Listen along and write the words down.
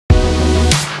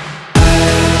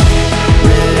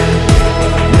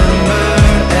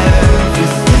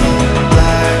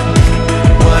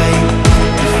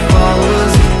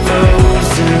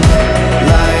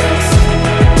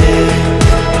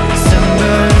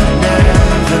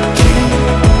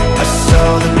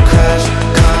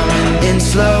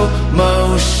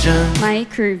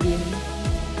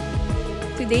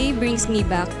brings me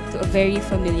back to a very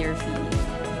familiar feeling.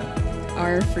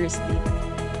 Our first date.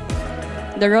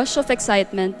 The rush of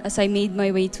excitement as I made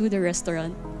my way to the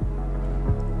restaurant.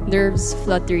 Nerves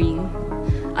fluttering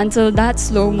until that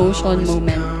slow motion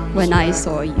moment when I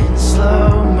saw you.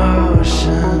 Slow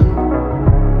motion.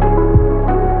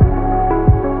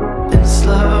 In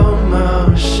slow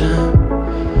motion.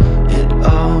 It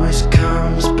always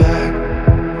comes back.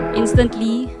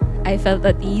 Instantly, I felt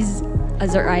at ease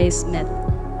as our eyes met.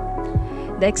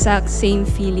 The exact same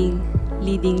feeling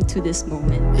leading to this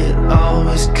moment. It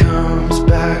always comes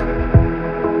back.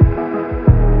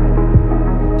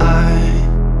 I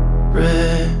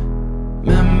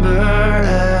remember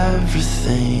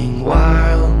everything.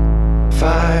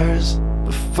 Wildfires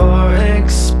before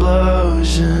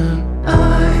explosion.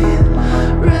 I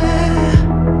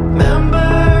remember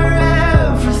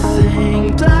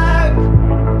everything. Black,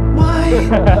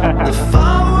 white, the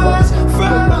fall was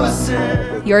frozen.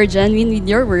 You're genuine with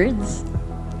your words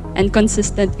and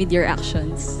consistent with your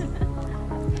actions.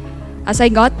 As I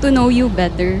got to know you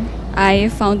better, I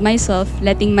found myself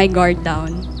letting my guard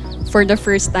down for the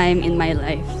first time in my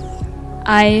life.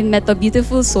 I met a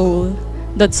beautiful soul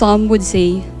that some would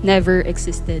say never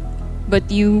existed, but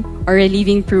you are a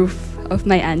living proof of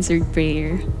my answered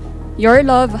prayer. Your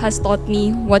love has taught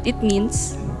me what it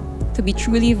means to be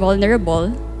truly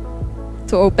vulnerable,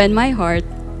 to open my heart,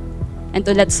 and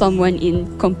to let someone in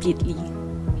completely.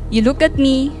 You look at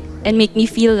me and make me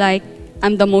feel like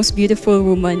I'm the most beautiful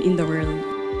woman in the world.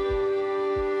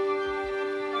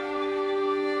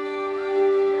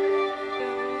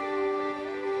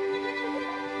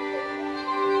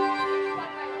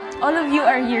 All of you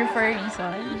are here for a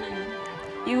reason.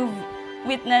 You've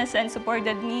witnessed and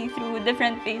supported me through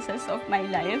different phases of my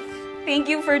life. Thank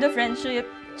you for the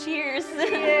friendship. Cheers!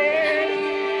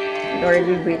 Lord,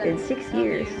 we've waited 6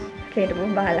 years. Kayo na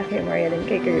pong bahala kay Mariellel and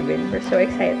kay Kervin. We're so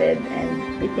excited and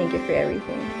we thank you for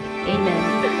everything. Amen.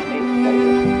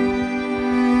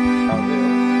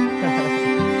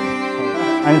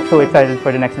 I'm so excited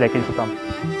for the next decade to come.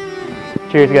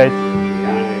 Cheers, guys.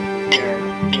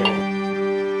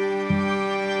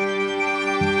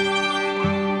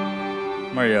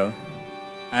 Mariel,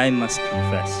 I must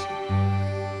confess,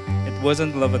 it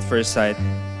wasn't love at first sight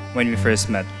when we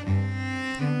first met.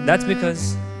 That's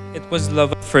because it was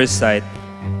love at first sight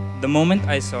the moment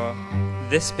I saw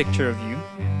this picture of you.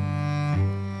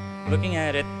 Looking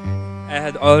at it, I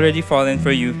had already fallen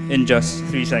for you in just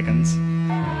 3 seconds.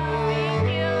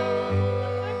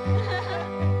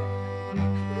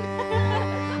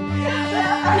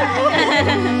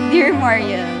 Dear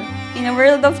Mariel, in a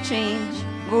world of change,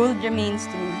 gold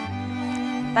remains true.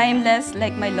 Timeless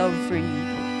like my love for you.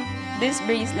 This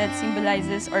bracelet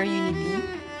symbolizes our unity.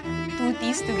 Two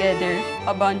T's together,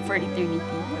 a bond for eternity.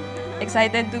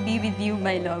 Excited to be with you,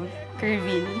 my love,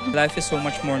 Kervin. Life is so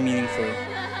much more meaningful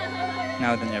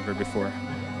now than ever before.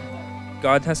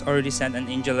 God has already sent an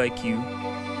angel like you,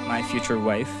 my future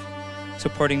wife,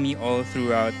 supporting me all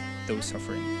throughout those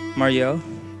suffering. Mariel,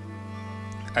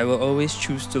 I will always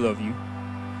choose to love you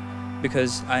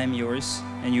because I am yours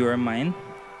and you are mine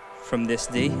from this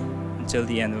day until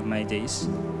the end of my days.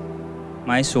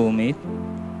 My soulmate,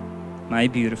 my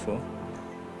beautiful,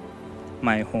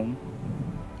 my home,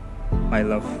 my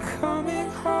love.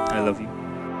 I love you.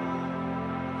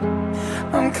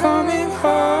 I'm coming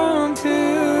home to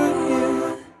you.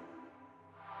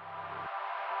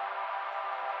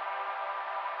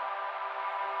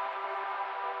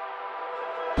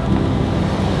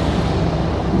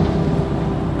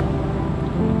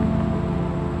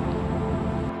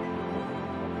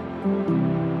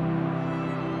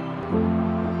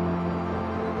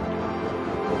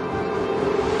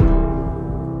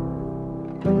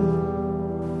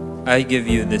 I give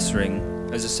you this ring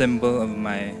as a symbol of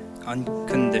my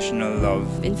unconditional love.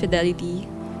 Infidelity,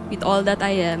 with all that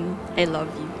I am, I love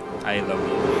you. I love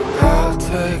you. I'll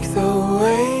take the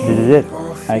weight. This is it.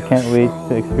 I can't wait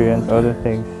to experience all the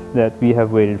things that we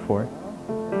have waited for.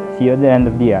 See you at the end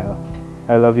of the aisle.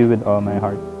 I love you with all my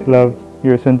heart. Love,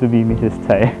 your soon-to-be Mrs.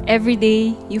 Tai. Every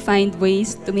day, you find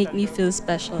ways to make me feel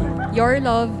special. Your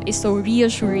love is so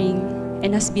reassuring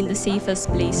and has been the safest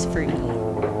place for me.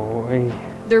 Oy.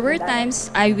 There were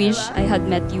times I wish I had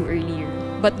met you earlier,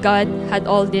 but God had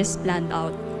all this planned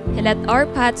out. He let our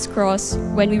paths cross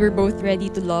when we were both ready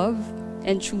to love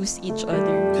and choose each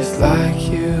other. Just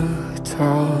like you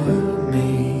told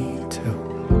me to.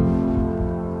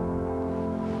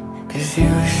 'Cause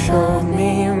you showed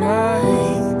me my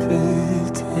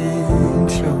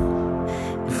potential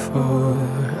before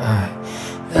I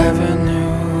ever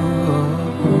knew.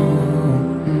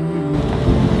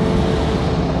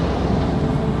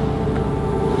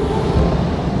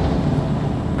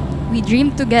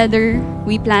 dreamed together,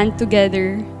 we planned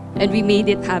together, and we made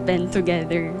it happen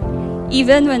together.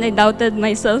 Even when I doubted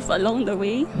myself along the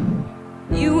way,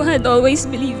 you had always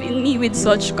believed in me with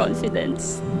such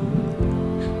confidence.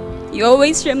 You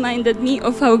always reminded me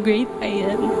of how great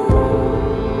I am.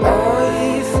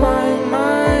 I find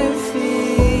my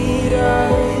feet,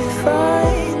 I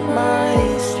find my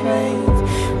strength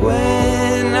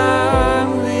when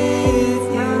I'm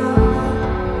with you.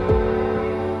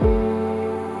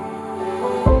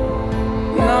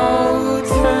 No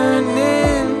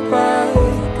turning back,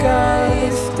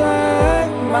 I start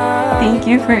my... Thank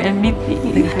you for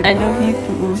everything. I love you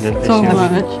too so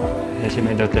much. Yes,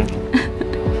 my daughter.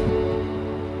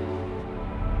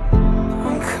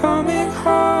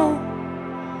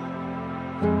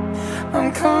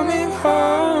 I'm coming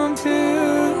home to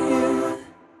you.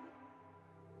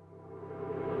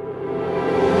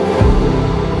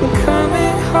 I'm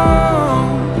coming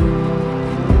home.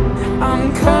 I'm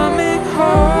coming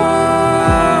home.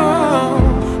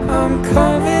 I'm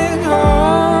coming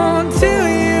home to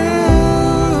you.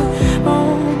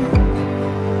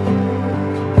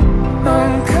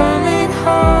 I'm coming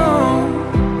home.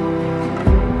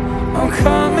 I'm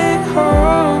coming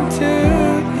home to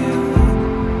you.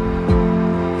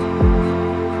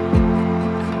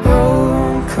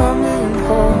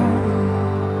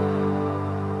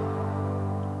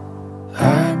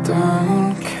 I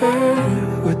don't care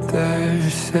what they're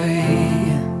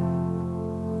saying.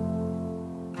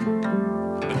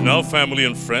 And now, family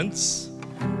and friends,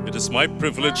 it is my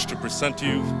privilege to present to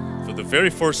you for the very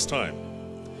first time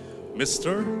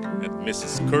Mr. and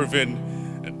Mrs. Kervin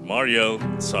and Mariellel.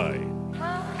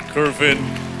 Kervin,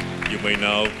 you may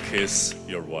now kiss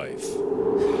your wife.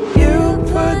 You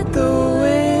put the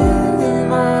wind in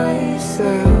my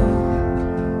sails.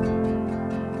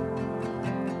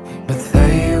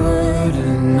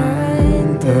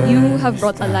 You have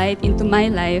brought a light into my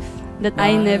life that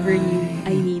I never knew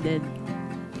I needed.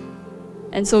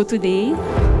 And so today,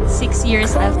 6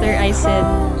 years after I said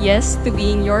yes to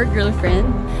being your girlfriend,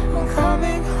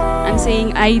 I'm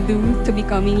saying I do to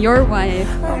becoming your wife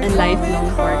and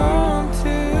lifelong partner.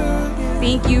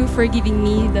 Thank you for giving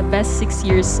me the best 6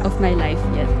 years of my life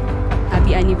yet.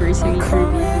 Happy anniversary,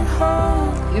 Kervin.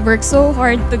 We worked so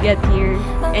hard to get here,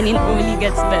 and it only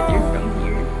gets better from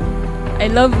here. I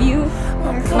love you,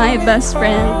 my best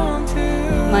friend,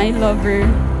 my lover,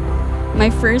 my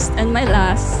first and my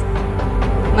last,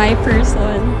 my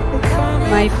person,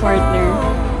 my partner,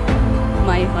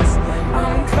 my husband,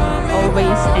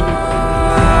 always and everywhere.